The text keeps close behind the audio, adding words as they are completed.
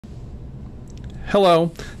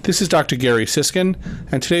Hello, this is Dr. Gary Siskin,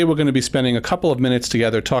 and today we're going to be spending a couple of minutes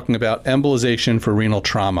together talking about embolization for renal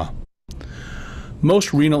trauma.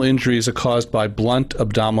 Most renal injuries are caused by blunt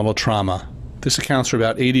abdominal trauma. This accounts for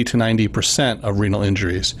about 80 to 90% of renal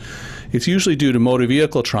injuries. It's usually due to motor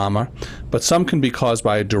vehicle trauma, but some can be caused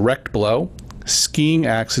by a direct blow, skiing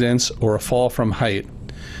accidents, or a fall from height.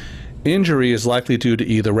 Injury is likely due to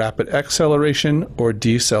either rapid acceleration or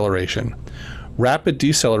deceleration. Rapid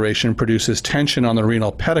deceleration produces tension on the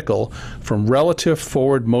renal pedicle from relative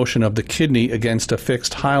forward motion of the kidney against a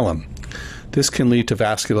fixed hilum. This can lead to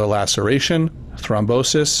vascular laceration,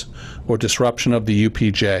 thrombosis, or disruption of the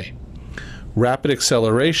UPJ. Rapid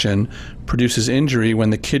acceleration produces injury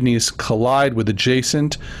when the kidneys collide with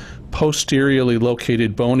adjacent, posteriorly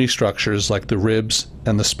located bony structures like the ribs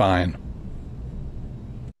and the spine.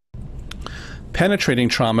 Penetrating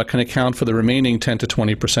trauma can account for the remaining 10 to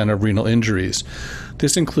 20% of renal injuries.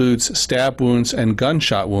 This includes stab wounds and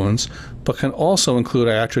gunshot wounds, but can also include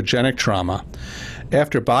iatrogenic trauma.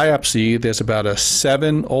 After biopsy, there's about a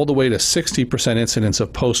 7 all the way to 60% incidence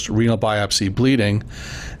of post-renal biopsy bleeding,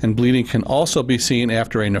 and bleeding can also be seen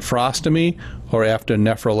after a nephrostomy or after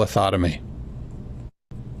nephrolithotomy.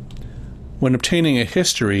 When obtaining a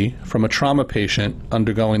history from a trauma patient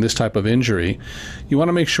undergoing this type of injury, you want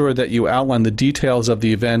to make sure that you outline the details of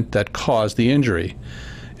the event that caused the injury.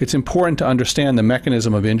 It's important to understand the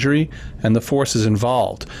mechanism of injury and the forces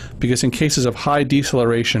involved, because in cases of high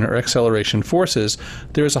deceleration or acceleration forces,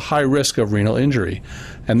 there is a high risk of renal injury,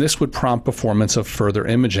 and this would prompt performance of further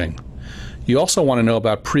imaging. You also want to know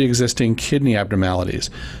about pre-existing kidney abnormalities,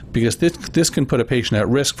 because this can put a patient at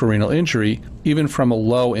risk for renal injury even from a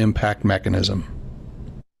low-impact mechanism.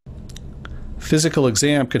 Physical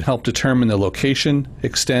exam can help determine the location,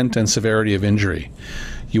 extent, and severity of injury.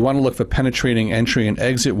 You want to look for penetrating entry and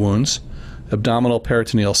exit wounds, abdominal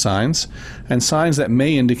peritoneal signs, and signs that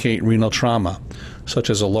may indicate renal trauma, such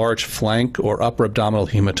as a large flank or upper abdominal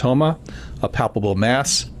hematoma, a palpable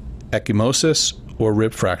mass, ecchymosis, or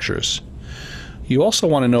rib fractures. You also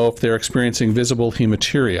want to know if they're experiencing visible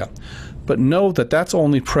hematuria, but know that that's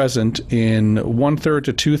only present in 1/3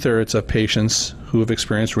 to 2/3 of patients who have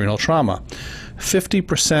experienced renal trauma.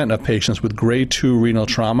 50% of patients with grade 2 renal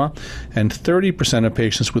trauma and 30% of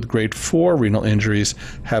patients with grade 4 renal injuries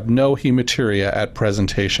have no hematuria at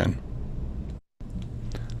presentation.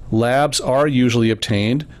 Labs are usually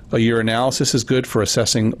obtained. A urinalysis is good for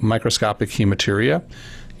assessing microscopic hematuria.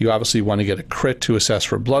 You obviously want to get a crit to assess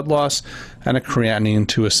for blood loss and a creatinine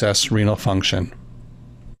to assess renal function.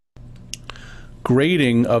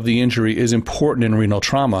 Grading of the injury is important in renal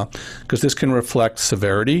trauma because this can reflect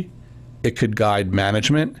severity, it could guide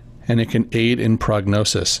management, and it can aid in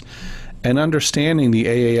prognosis. And understanding the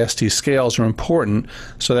AAST scales are important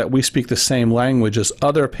so that we speak the same language as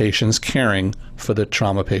other patients caring for the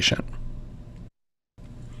trauma patient.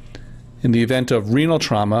 In the event of renal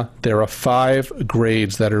trauma, there are 5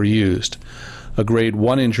 grades that are used. A grade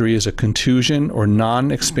 1 injury is a contusion or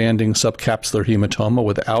non-expanding subcapsular hematoma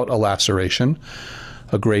without a laceration.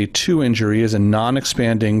 A grade 2 injury is a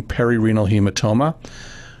non-expanding perirenal hematoma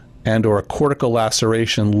and or a cortical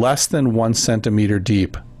laceration less than 1 centimeter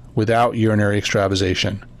deep without urinary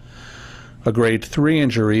extravasation. A grade 3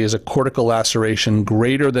 injury is a cortical laceration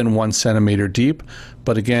greater than 1 centimeter deep,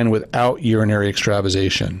 but again without urinary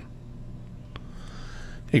extravasation.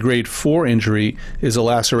 A grade 4 injury is a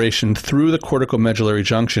laceration through the corticomedullary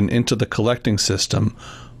junction into the collecting system,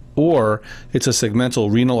 or it's a segmental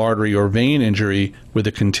renal artery or vein injury with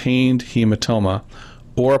a contained hematoma,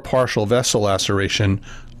 or a partial vessel laceration,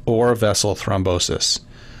 or vessel thrombosis.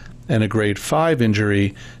 And a grade 5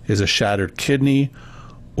 injury is a shattered kidney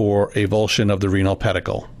or avulsion of the renal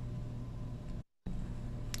pedicle.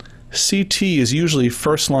 CT is usually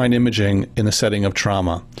first-line imaging in the setting of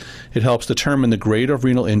trauma. It helps determine the grade of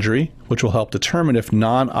renal injury, which will help determine if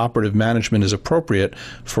non-operative management is appropriate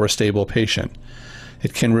for a stable patient.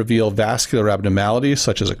 It can reveal vascular abnormalities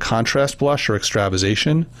such as a contrast blush or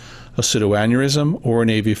extravasation, a pseudoaneurysm, or an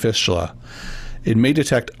AV fistula. It may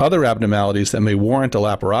detect other abnormalities that may warrant a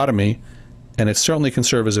laparotomy, and it certainly can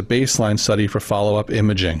serve as a baseline study for follow-up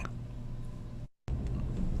imaging.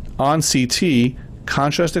 On CT,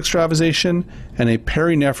 contrast extravasation and a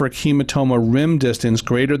perinephric hematoma rim distance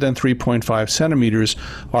greater than 3.5 centimeters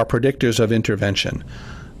are predictors of intervention.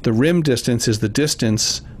 The rim distance is the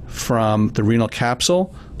distance from the renal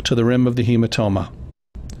capsule to the rim of the hematoma.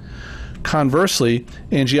 Conversely,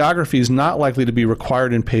 angiography is not likely to be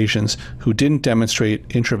required in patients who didn't demonstrate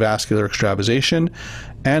intravascular extravasation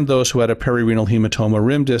and those who had a perirenal hematoma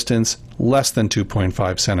rim distance less than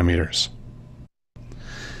 2.5 centimeters.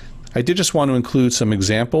 I did just want to include some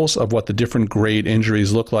examples of what the different grade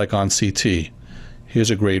injuries look like on CT. Here's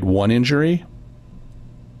a grade 1 injury.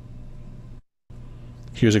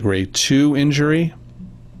 Here's a grade 2 injury.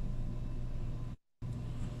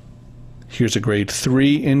 Here's a grade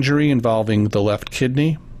 3 injury involving the left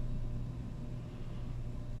kidney.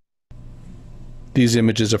 These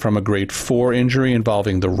images are from a grade 4 injury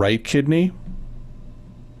involving the right kidney.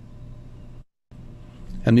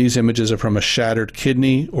 And these images are from a shattered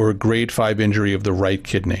kidney or a grade 5 injury of the right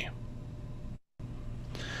kidney.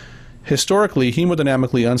 Historically,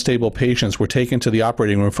 hemodynamically unstable patients were taken to the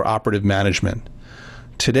operating room for operative management.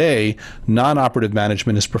 Today, non-operative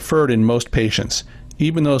management is preferred in most patients,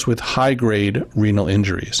 even those with high-grade renal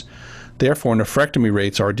injuries. Therefore, nephrectomy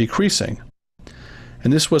rates are decreasing.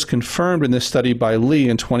 And this was confirmed in this study by Lee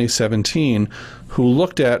in 2017, who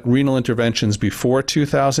looked at renal interventions before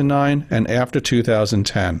 2009 and after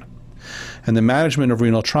 2010. And the management of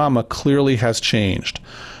renal trauma clearly has changed.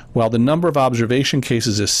 While the number of observation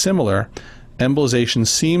cases is similar, embolization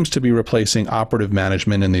seems to be replacing operative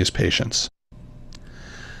management in these patients.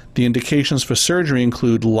 The indications for surgery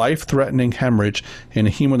include life-threatening hemorrhage in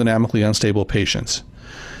hemodynamically unstable patients.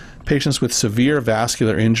 Patients with severe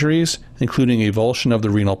vascular injuries, including avulsion of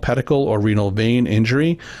the renal pedicle or renal vein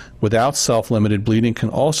injury without self-limited bleeding, can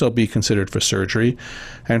also be considered for surgery.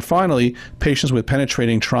 And finally, patients with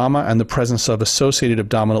penetrating trauma and the presence of associated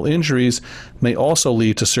abdominal injuries may also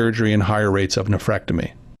lead to surgery and higher rates of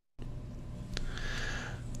nephrectomy.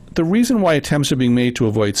 The reason why attempts are being made to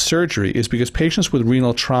avoid surgery is because patients with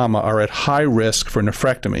renal trauma are at high risk for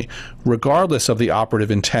nephrectomy, regardless of the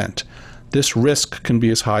operative intent. This risk can be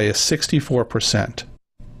as high as 64%.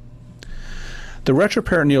 The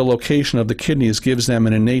retroperitoneal location of the kidneys gives them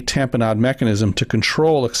an innate tamponade mechanism to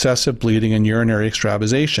control excessive bleeding and urinary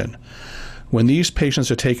extravasation. When these patients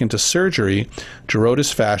are taken to surgery,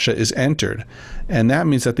 Gerota's fascia is entered, and that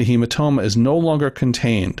means that the hematoma is no longer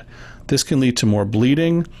contained. This can lead to more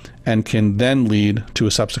bleeding and can then lead to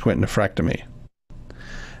a subsequent nephrectomy.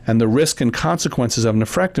 And the risk and consequences of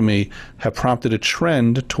nephrectomy have prompted a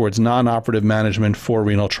trend towards non-operative management for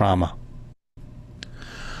renal trauma.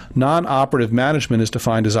 Non-operative management is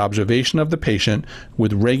defined as observation of the patient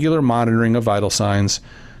with regular monitoring of vital signs,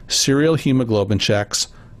 serial hemoglobin checks,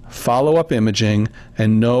 follow-up imaging,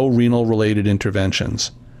 and no renal-related interventions.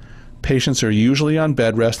 Patients are usually on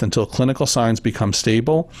bed rest until clinical signs become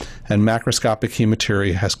stable and macroscopic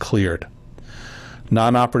hematuria has cleared.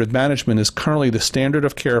 Non-operative management is currently the standard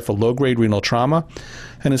of care for low-grade renal trauma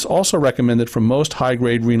and is also recommended for most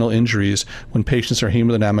high-grade renal injuries when patients are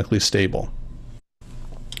hemodynamically stable.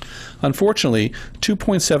 Unfortunately,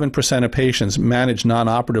 2.7% of patients managed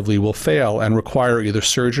non-operatively will fail and require either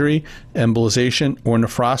surgery, embolization, or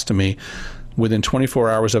nephrostomy within 24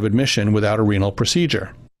 hours of admission without a renal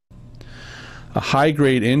procedure. A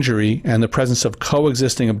high-grade injury and the presence of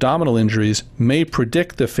coexisting abdominal injuries may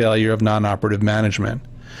predict the failure of non-operative management.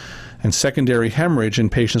 And secondary hemorrhage in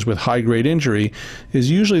patients with high-grade injury is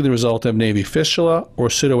usually the result of AV fistula or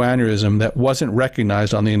pseudoaneurysm that wasn't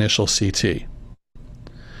recognized on the initial CT.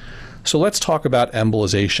 So let's talk about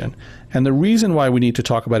embolization. And the reason why we need to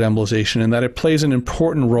talk about embolization is that it plays an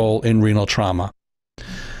important role in renal trauma.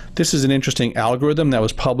 This is an interesting algorithm that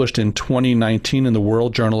was published in 2019 in the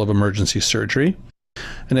World Journal of Emergency Surgery.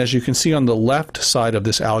 And as you can see on the left side of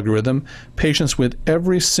this algorithm, patients with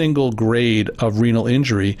every single grade of renal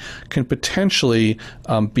injury can potentially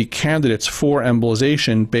be candidates for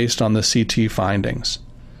embolization based on the CT findings.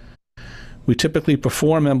 We typically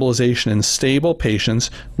perform embolization in stable patients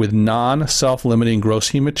with non-self-limiting gross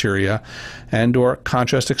hematuria and/or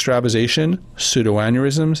contrast extravasation,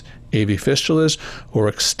 pseudoaneurysms, AV fistulas, or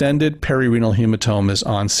extended perirenal hematomas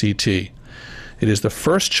on CT. It is the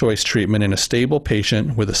first choice treatment in a stable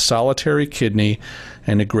patient with a solitary kidney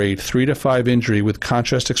and a grade 3 to 5 injury with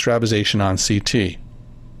contrast extravasation on CT.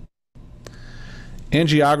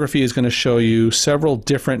 Angiography is going to show you several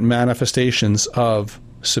different manifestations of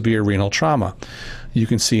severe renal trauma. You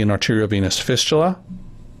can see an arteriovenous fistula,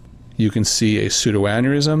 you can see a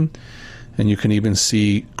pseudoaneurysm, and you can even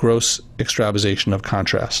see gross extravasation of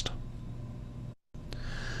contrast.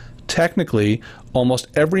 Technically, almost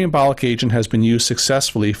every embolic agent has been used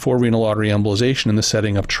successfully for renal artery embolization in the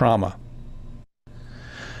setting of trauma.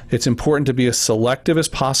 It's important to be as selective as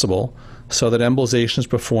possible so that embolization is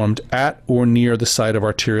performed at or near the site of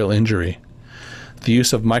arterial injury. The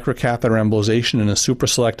use of microcatheter embolization in a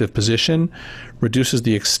supraselective position reduces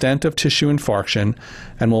the extent of tissue infarction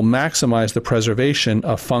and will maximize the preservation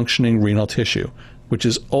of functioning renal tissue, which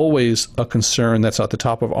is always a concern that's at the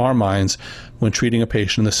top of our minds when treating a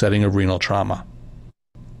patient in the setting of renal trauma.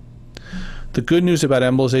 The good news about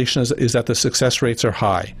embolization is that the success rates are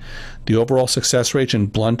high. The overall success rates in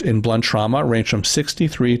blunt trauma range from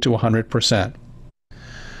 63 to 100%.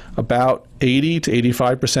 About 80 to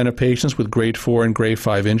 85% of patients with grade 4 and grade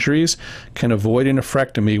 5 injuries can avoid a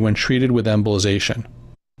nephrectomy when treated with embolization.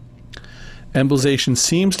 Embolization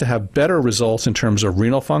seems to have better results in terms of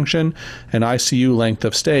renal function and ICU length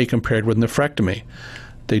of stay compared with nephrectomy.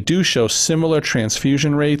 They do show similar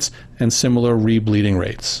transfusion rates and similar rebleeding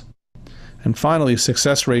rates. And finally,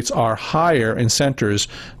 success rates are higher in centers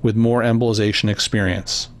with more embolization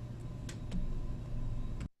experience.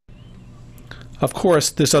 Of course,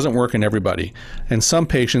 this doesn't work in everybody, and some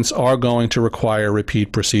patients are going to require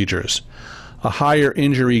repeat procedures. A higher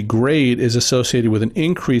injury grade is associated with an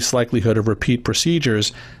increased likelihood of repeat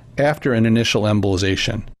procedures after an initial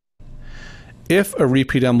embolization. If a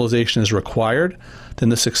repeat embolization is required, then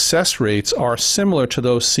the success rates are similar to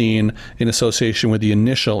those seen in association with the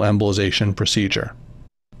initial embolization procedure.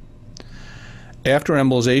 After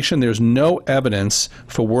embolization, there's no evidence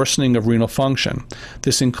for worsening of renal function.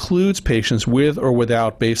 This includes patients with or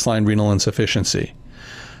without baseline renal insufficiency.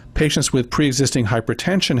 Patients with pre-existing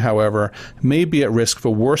hypertension, however, may be at risk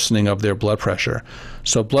for worsening of their blood pressure,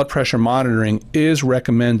 so blood pressure monitoring is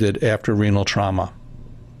recommended after renal trauma.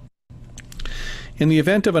 In the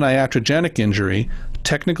event of an iatrogenic injury,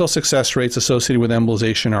 technical success rates associated with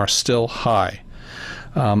embolization are still high.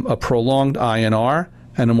 A prolonged INR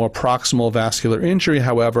and a more proximal vascular injury,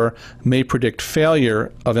 however, may predict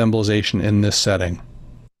failure of embolization in this setting.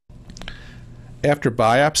 After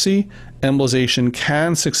biopsy, embolization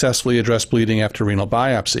can successfully address bleeding after renal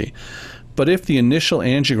biopsy. But if the initial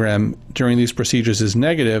angiogram during these procedures is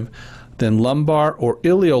negative, then lumbar or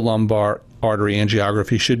iliolumbar artery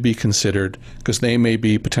angiography should be considered because they may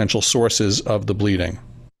be potential sources of the bleeding.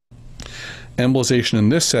 Embolization in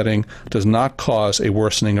this setting does not cause a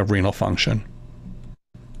worsening of renal function.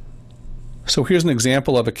 So here's an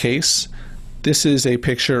example of a case. This is a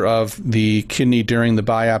picture of the kidney during the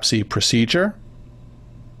biopsy procedure.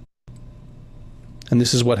 And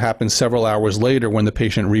this is what happened several hours later when the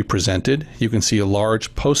patient represented. You can see a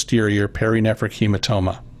large posterior perinephric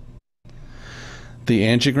hematoma. The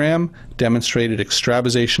angiogram demonstrated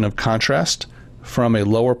extravasation of contrast from a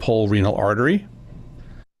lower pole renal artery.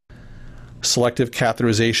 Selective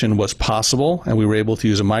catheterization was possible, and we were able to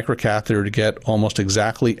use a microcatheter to get almost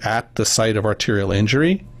exactly at the site of arterial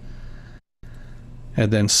injury.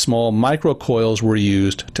 And then small microcoils were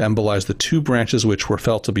used to embolize the two branches which were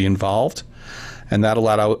felt to be involved, and that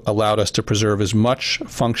allowed us to preserve as much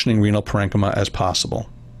functioning renal parenchyma as possible.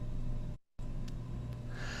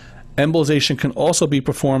 Embolization can also be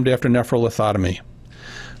performed after nephrolithotomy.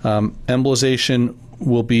 Embolization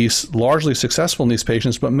will be largely successful in these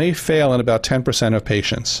patients, but may fail in about 10% of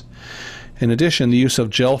patients. In addition, the use of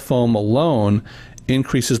gel foam alone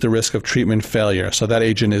increases the risk of treatment failure, so that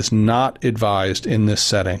agent is not advised in this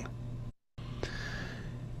setting.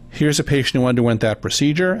 Here's a patient who underwent that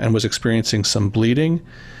procedure and was experiencing some bleeding,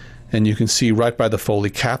 and you can see right by the Foley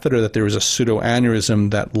catheter that there was a pseudoaneurysm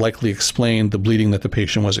that likely explained the bleeding that the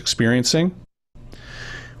patient was experiencing.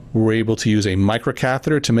 We were able to use a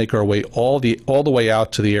microcatheter to make our way all the way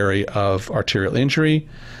out to the area of arterial injury,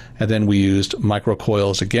 and then we used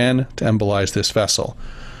microcoils again to embolize this vessel.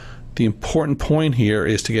 The important point here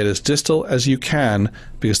is to get as distal as you can,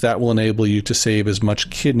 because that will enable you to save as much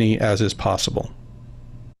kidney as is possible.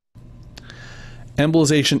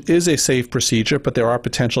 Embolization is a safe procedure, but there are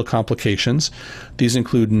potential complications. These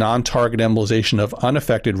include non-target embolization of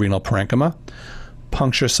unaffected renal parenchyma,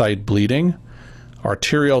 puncture site bleeding,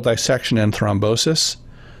 arterial dissection and thrombosis,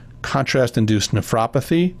 contrast-induced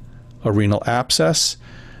nephropathy, a renal abscess,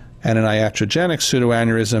 and an iatrogenic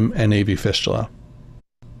pseudoaneurysm and AV fistula.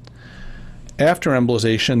 After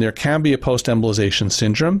embolization, there can be a post-embolization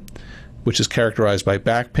syndrome, which is characterized by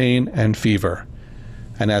back pain and fever.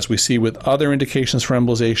 And as we see with other indications for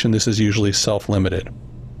embolization, this is usually self-limited.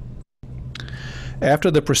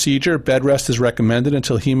 After the procedure, bed rest is recommended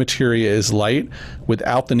until hematuria is light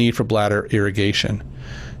without the need for bladder irrigation.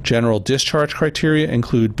 General discharge criteria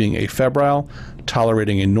include being afebrile,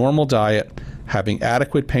 tolerating a normal diet, having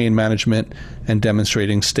adequate pain management, and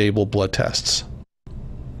demonstrating stable blood tests.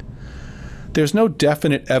 There's no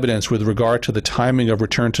definite evidence with regard to the timing of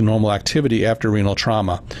return to normal activity after renal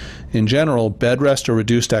trauma. In general, bed rest or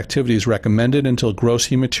reduced activity is recommended until gross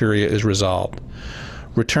hematuria is resolved.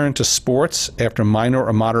 Return to sports after minor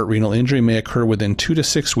or moderate renal injury may occur within 2 to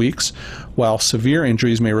 6 weeks, while severe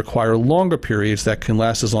injuries may require longer periods that can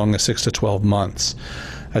last as long as 6 to 12 months.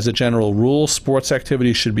 As a general rule, sports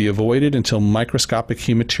activity should be avoided until microscopic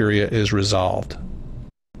hematuria is resolved.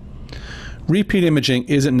 Repeat imaging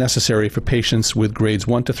isn't necessary for patients with grades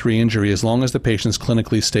 1 to 3 injury as long as the patient's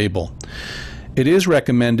clinically stable. It is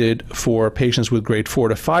recommended for patients with grade 4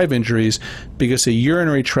 to 5 injuries because a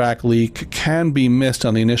urinary tract leak can be missed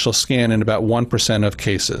on the initial scan in about 1% of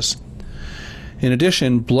cases. In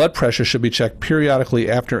addition, blood pressure should be checked periodically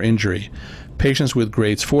after injury. Patients with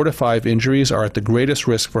grades 4 to 5 injuries are at the greatest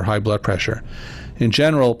risk for high blood pressure. In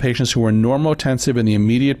general, patients who are normotensive in the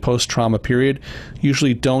immediate post-trauma period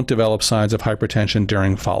usually don't develop signs of hypertension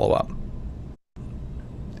during follow-up.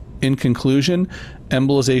 In conclusion,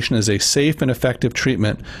 embolization is a safe and effective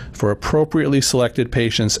treatment for appropriately selected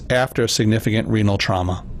patients after significant renal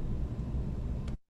trauma.